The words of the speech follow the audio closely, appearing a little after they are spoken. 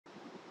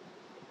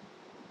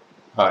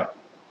Hi.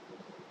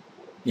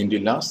 In the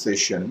last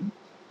session,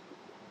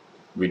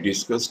 we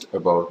discussed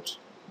about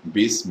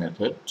base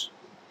method.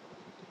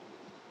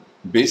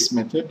 Base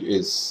method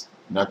is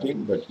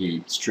nothing but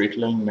the straight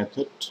line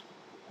method,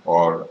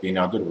 or in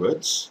other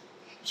words,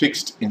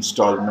 fixed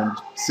installment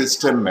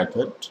system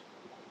method.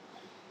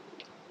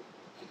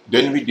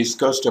 Then we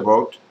discussed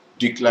about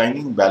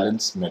declining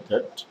balance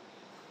method,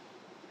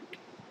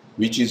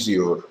 which is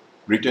your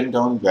written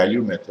down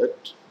value method,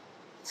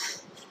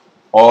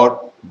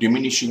 or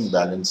diminishing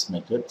balance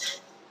method.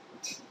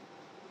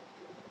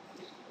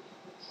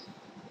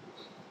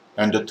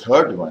 And the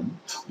third one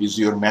is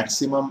your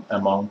maximum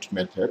amount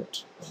method,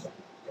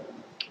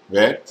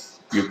 where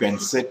you can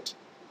set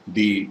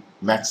the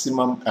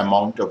maximum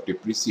amount of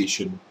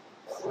depreciation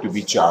to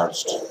be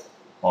charged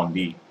on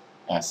the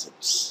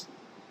assets.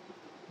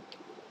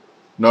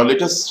 Now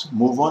let us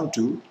move on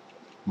to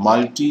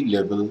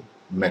multi-level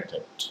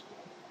method.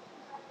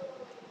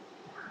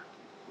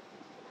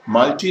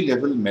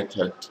 Multi-level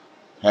method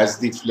has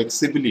the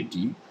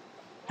flexibility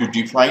to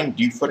define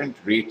different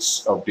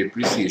rates of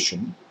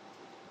depreciation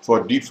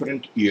for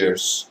different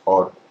years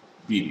or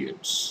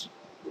periods.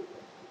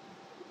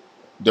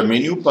 The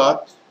menu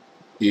path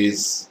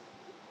is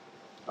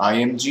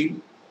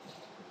IMG,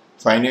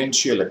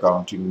 Financial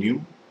Accounting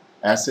New,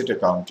 Asset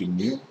Accounting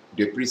New,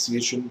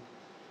 Depreciation,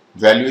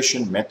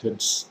 Valuation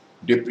Methods,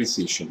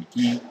 Depreciation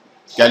Key,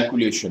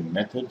 Calculation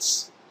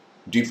Methods,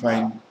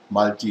 Define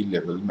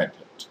Multi-Level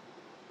Method.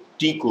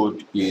 T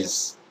code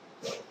is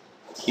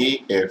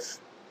AFAMS.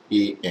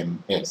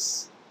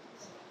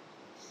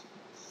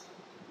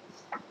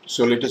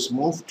 So let us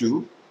move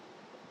to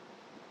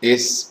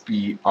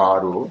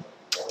SPRO,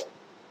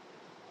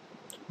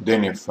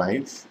 then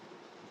F5.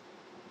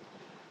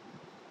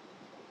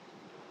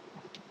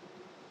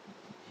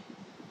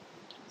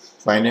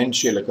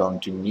 Financial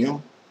Accounting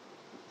New,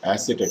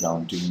 Asset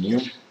Accounting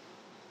New,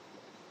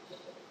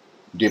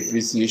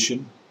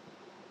 Depreciation,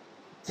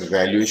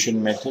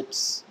 Valuation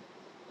Methods,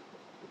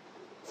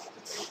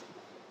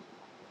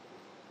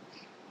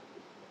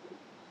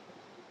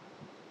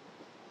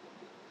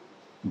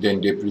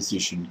 then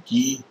Depreciation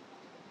Key,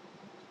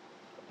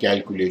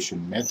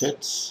 Calculation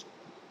Methods,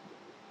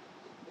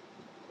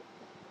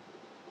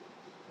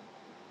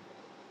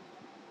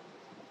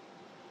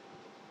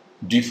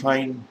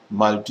 Define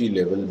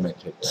multi-level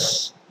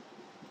methods.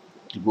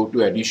 Go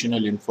to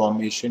additional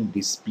information,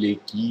 display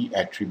key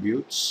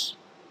attributes.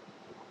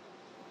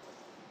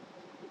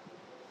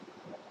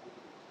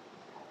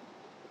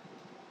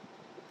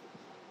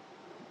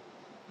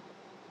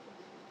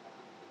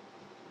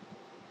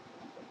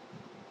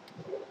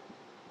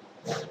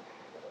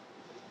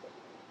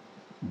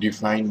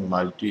 Define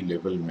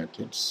multi-level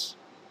methods.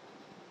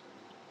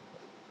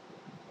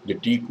 The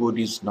T code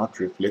is not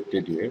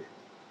reflected here.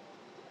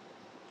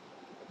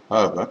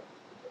 However,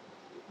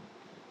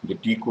 the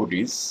T code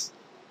is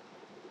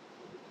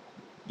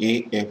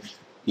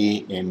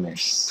AFAMS.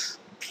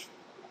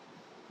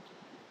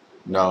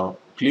 Now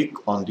click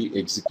on the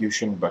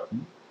execution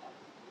button,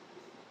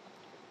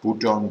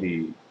 put on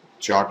the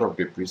chart of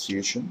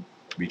depreciation,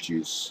 which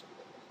is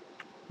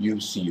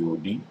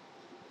UCOD.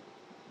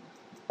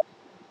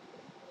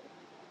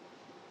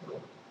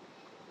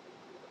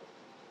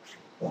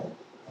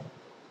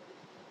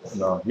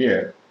 Now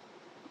here,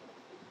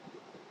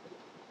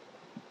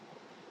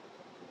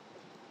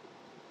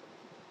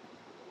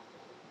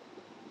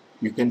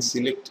 you can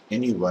select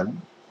any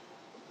one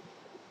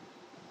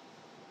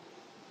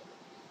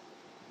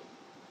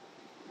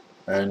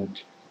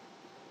and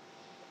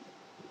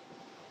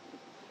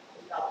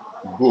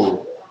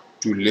go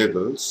to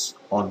levels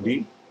on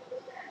the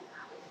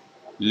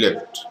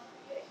left,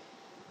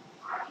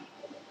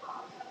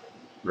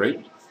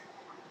 right?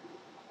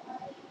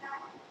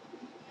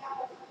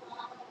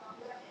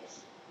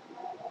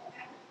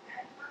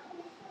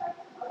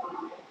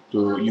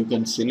 So you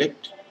can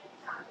select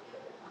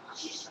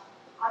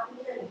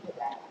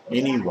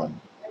any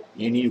one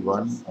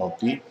of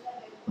the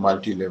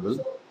multi-level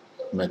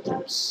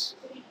methods.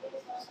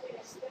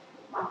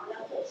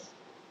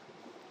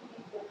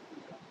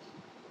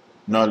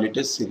 Now let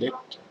us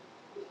select,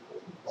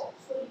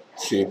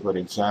 say for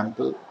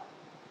example,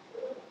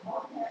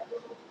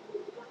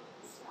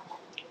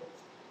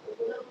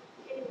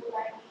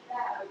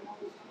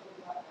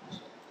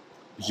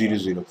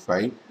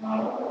 005.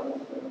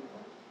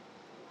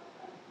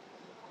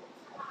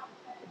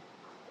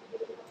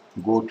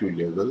 Go to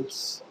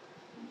levels,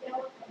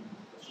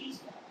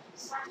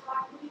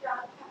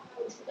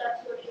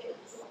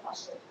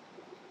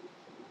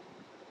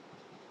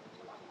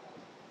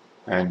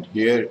 and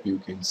here you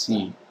can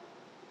see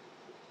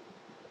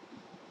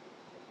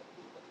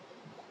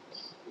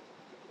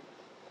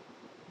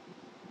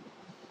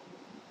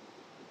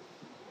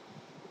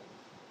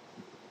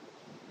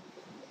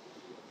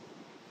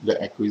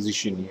the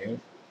acquisition year,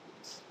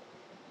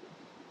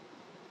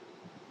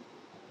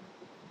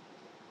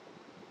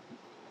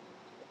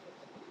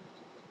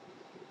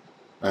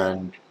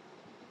 and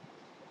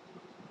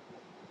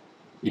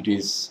it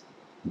is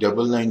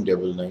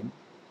 9999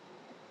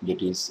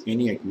 that is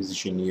any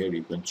acquisition year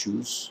you can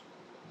choose.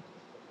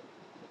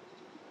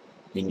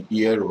 In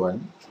year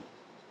 1,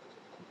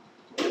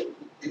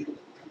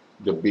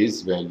 the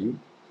base value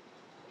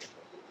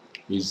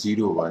is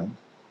 0, 1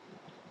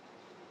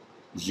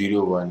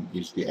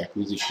 is the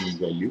acquisition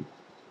value,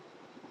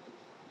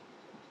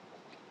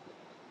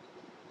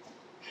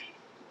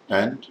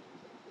 and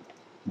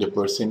the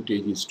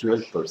percentage is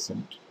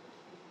 12%.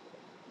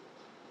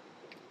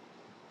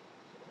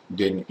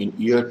 Then in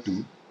year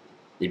 2,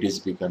 it is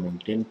becoming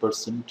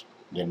 10%,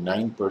 then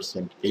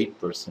 9%,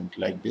 8%,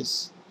 like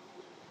this.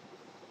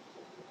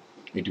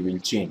 It will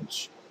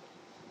change.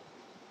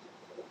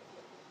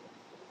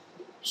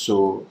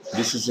 So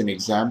this is an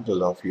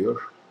example of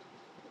your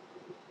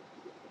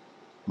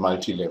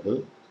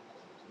multi-level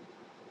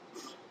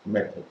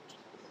method.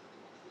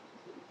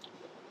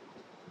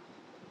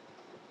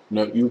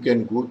 Now you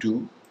can go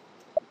to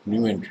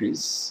new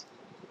entries,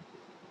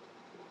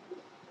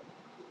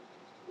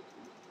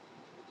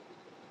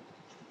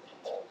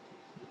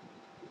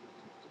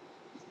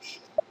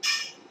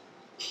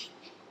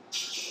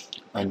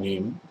 a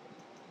name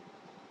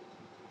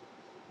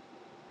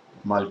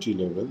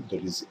multi-level,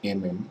 that is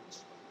MM.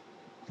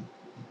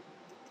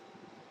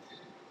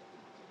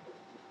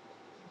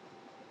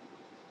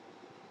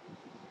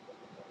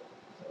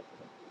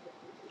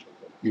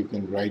 You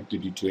can write the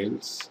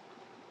details.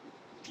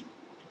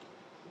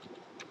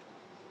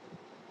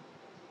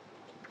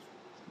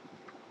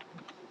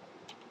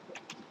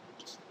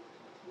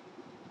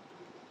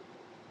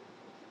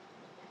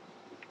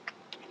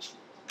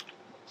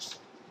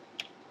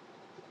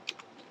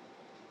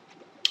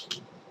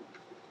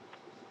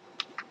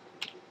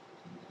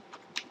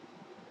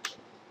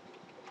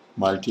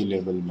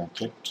 Multi-level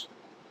method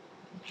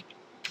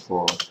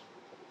for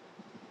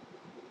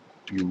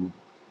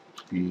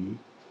UP,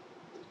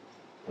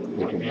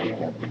 let it be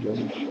capital,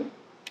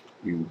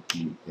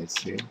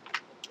 UPSA,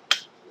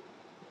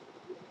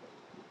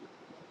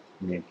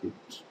 make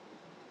it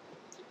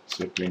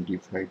say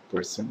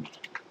 25%,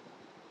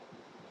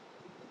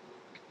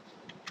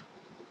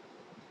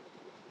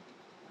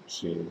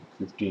 say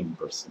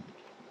 15%.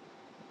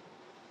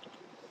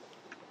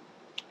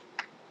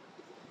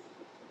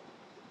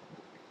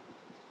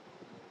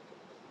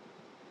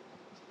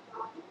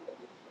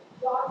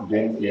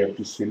 Then you have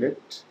to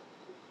select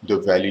the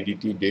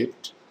validity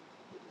date.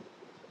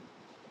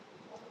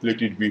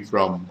 Let it be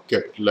from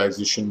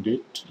capitalization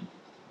date.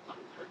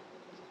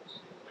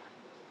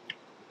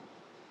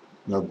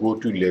 Now go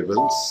to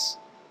levels.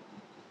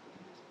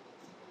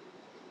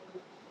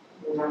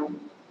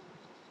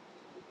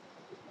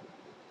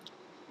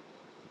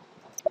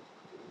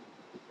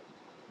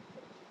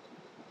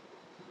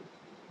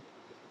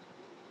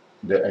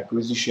 The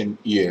acquisition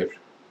year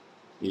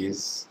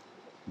is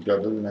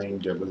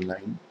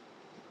 9999.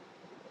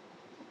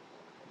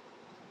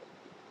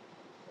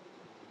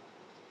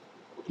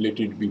 Let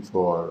it be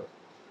for,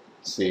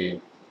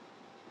 say,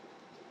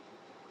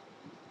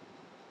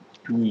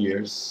 2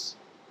 years,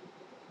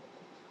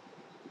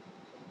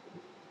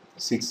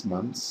 6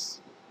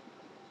 months.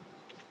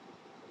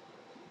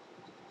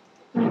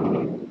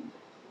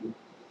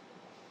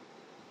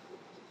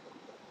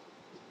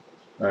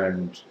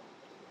 And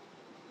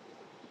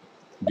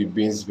the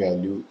base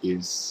value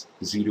is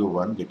 0,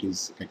 1, that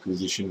is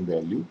acquisition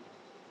value.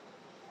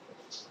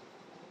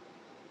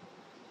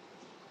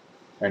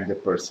 And the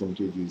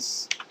percentage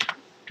is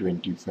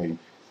 25.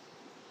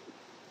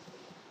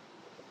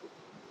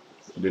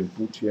 Then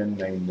put here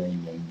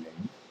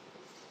 9999.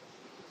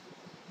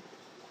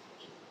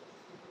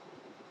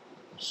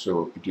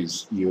 So it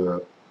is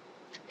year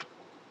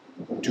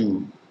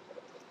 2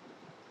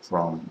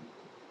 from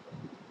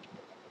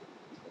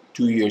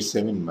 2 years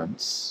 7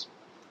 months.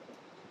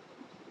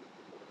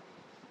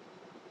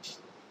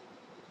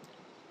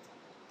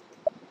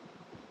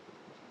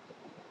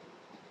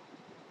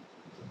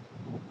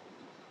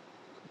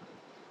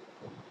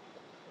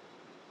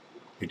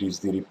 It is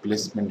the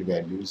replacement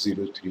value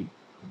 03.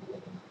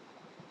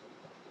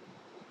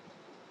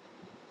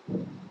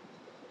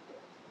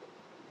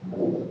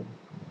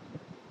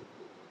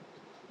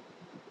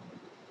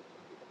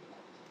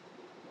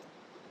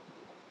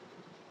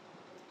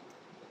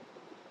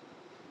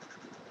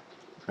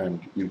 And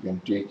you can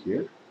take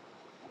here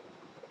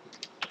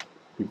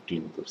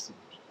 15%.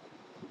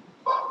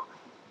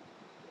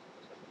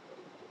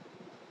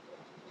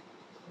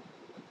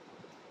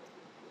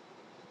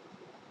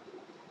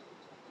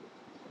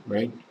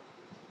 Right?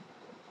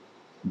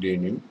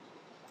 Then you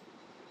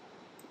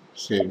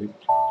save it.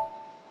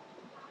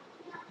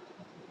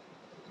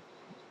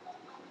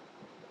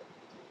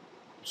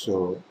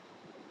 So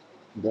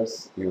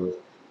thus your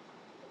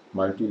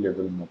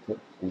multi-level method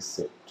is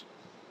set.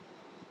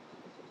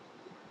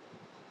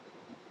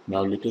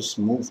 Now let us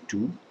move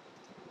to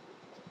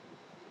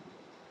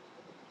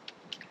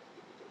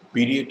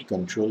period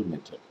control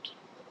method.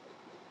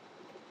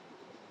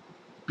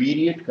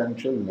 Period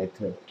control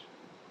method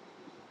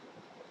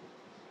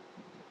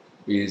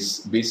is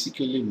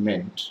basically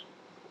meant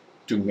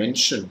to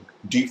mention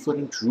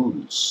different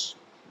rules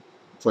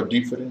for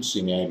different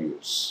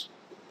scenarios.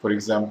 For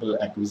example,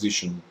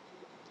 acquisition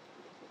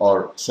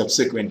or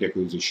subsequent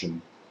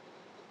acquisition,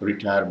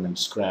 retirement,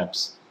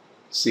 scraps,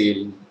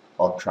 sale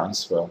or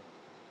transfer,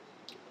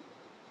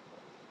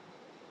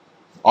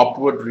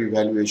 upward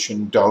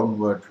revaluation,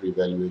 downward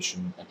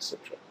revaluation,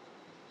 etc.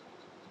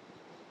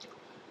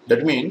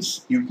 That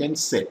means you can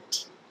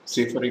set,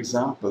 say for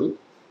example,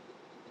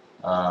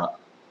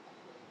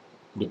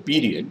 the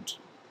period,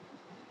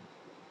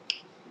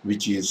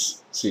 which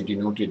is say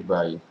denoted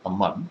by a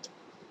month,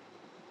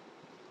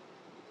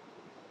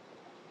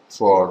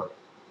 for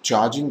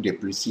charging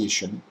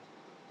depreciation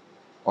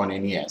on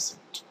any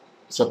asset.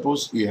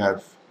 Suppose you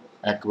have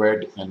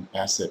acquired an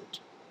asset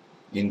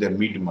in the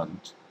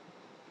mid-month.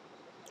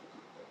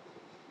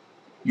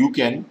 You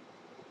can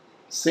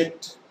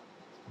set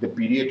the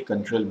period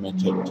control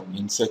method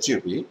in such a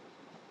way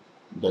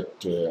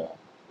that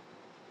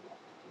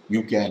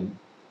you can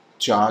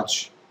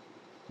charge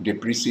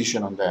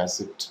depreciation on the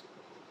asset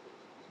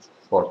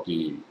for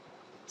the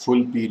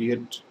full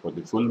period, for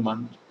the full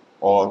month,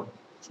 or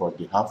for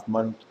the half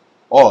month,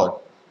 or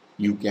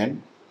you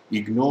can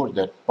ignore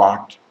that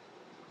part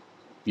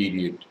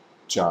period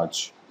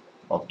charge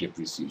of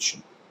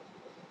depreciation.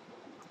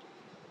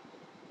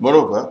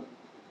 Moreover,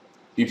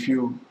 if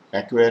you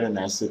acquire an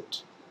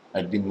asset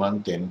at the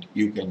month end,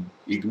 you can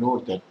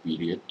ignore that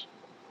period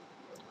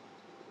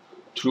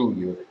through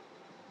your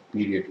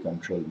period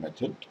control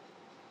method,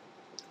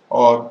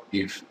 or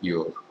if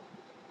your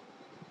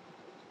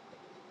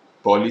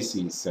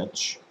policy is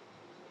such,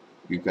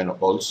 you can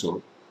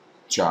also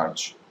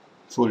charge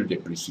full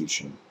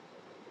depreciation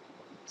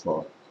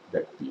for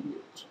that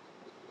period.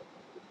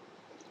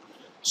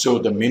 So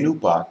the menu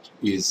path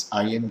is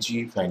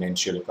IMG,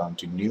 Financial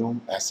Accounting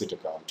New, Asset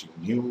Accounting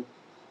New,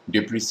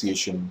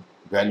 Depreciation,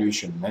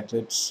 Valuation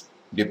Methods,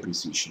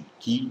 Depreciation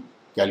Key,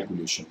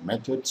 Calculation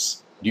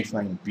Methods,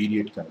 Define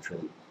Period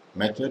Control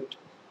Method.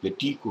 The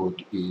T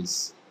code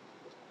is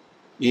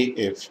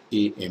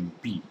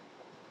AFAMP.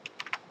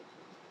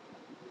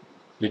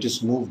 Let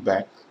us move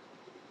back.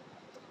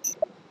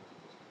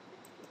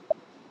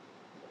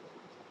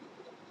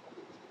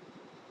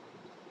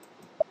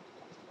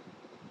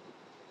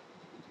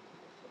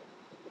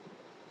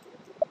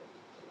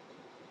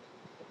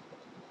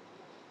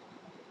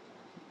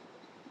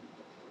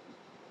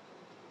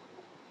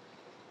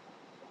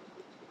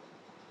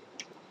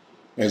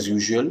 As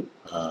usual,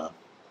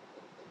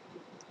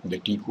 the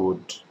T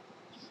code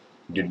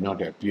did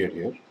not appear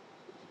here.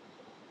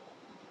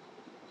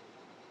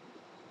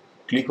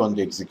 Click on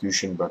the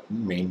execution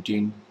button,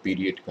 maintain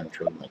period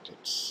control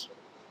methods.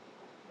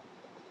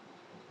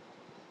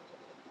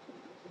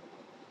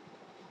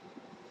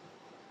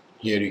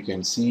 Here you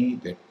can see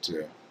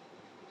that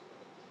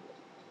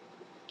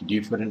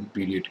different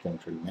period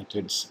control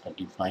methods are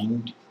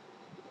defined.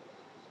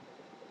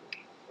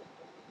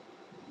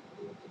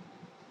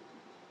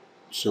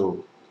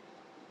 So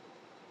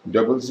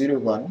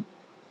 001,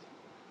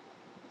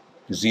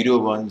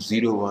 01,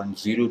 01,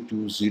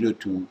 02,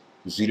 02,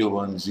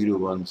 01,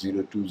 01,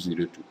 02,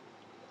 02.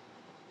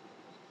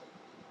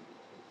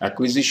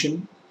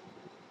 Acquisition,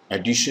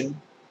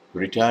 addition,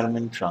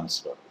 retirement,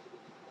 transfer.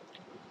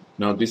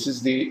 Now this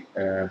is the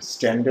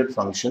standard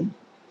function.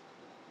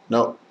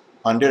 Now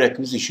under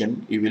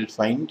acquisition you will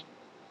find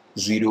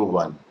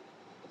 01,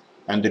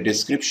 and the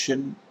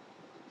description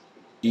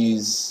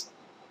is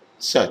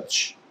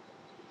such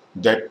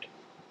that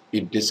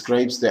it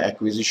describes the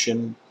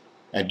acquisition,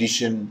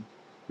 addition,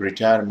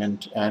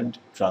 retirement and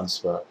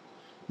transfer.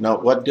 Now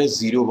what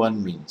does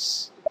 01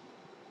 means?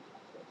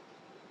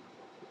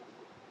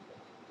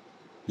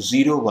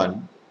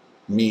 01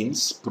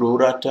 means pro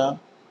rata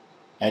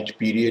at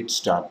period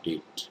start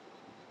date.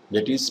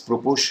 That is,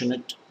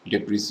 proportionate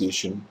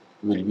depreciation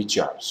will be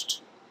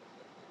charged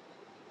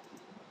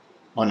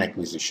on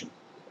acquisition.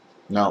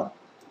 Now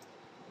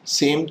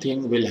same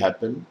thing will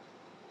happen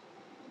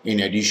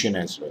in addition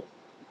as well.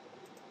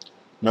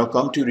 Now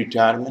come to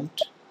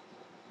retirement.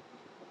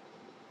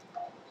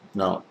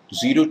 Now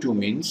 02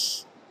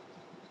 means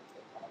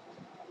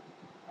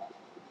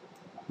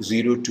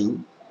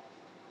 02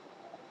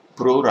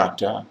 pro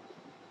rata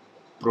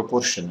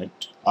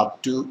proportionate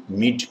up to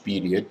mid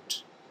period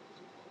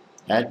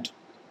at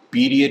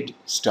period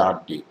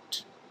start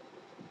date.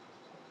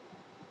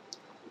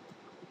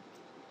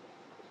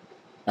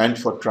 And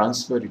for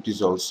transfer it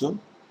is also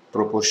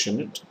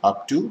proportionate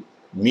up to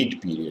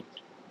mid period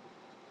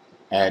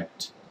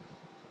at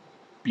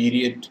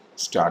period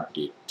start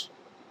date.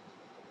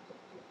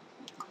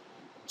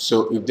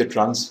 So if the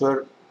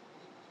transfer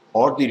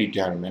or the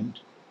retirement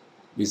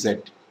is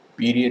at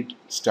period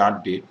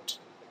start date,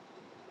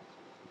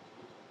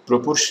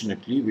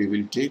 proportionately we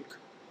will take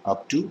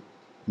up to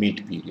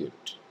mid period.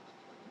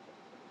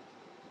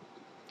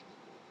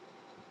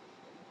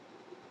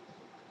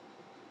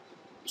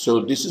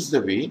 So this is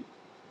the way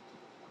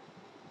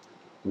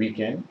we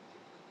can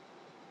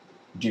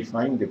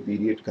define the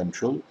period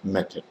control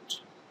method.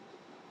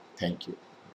 Thank you.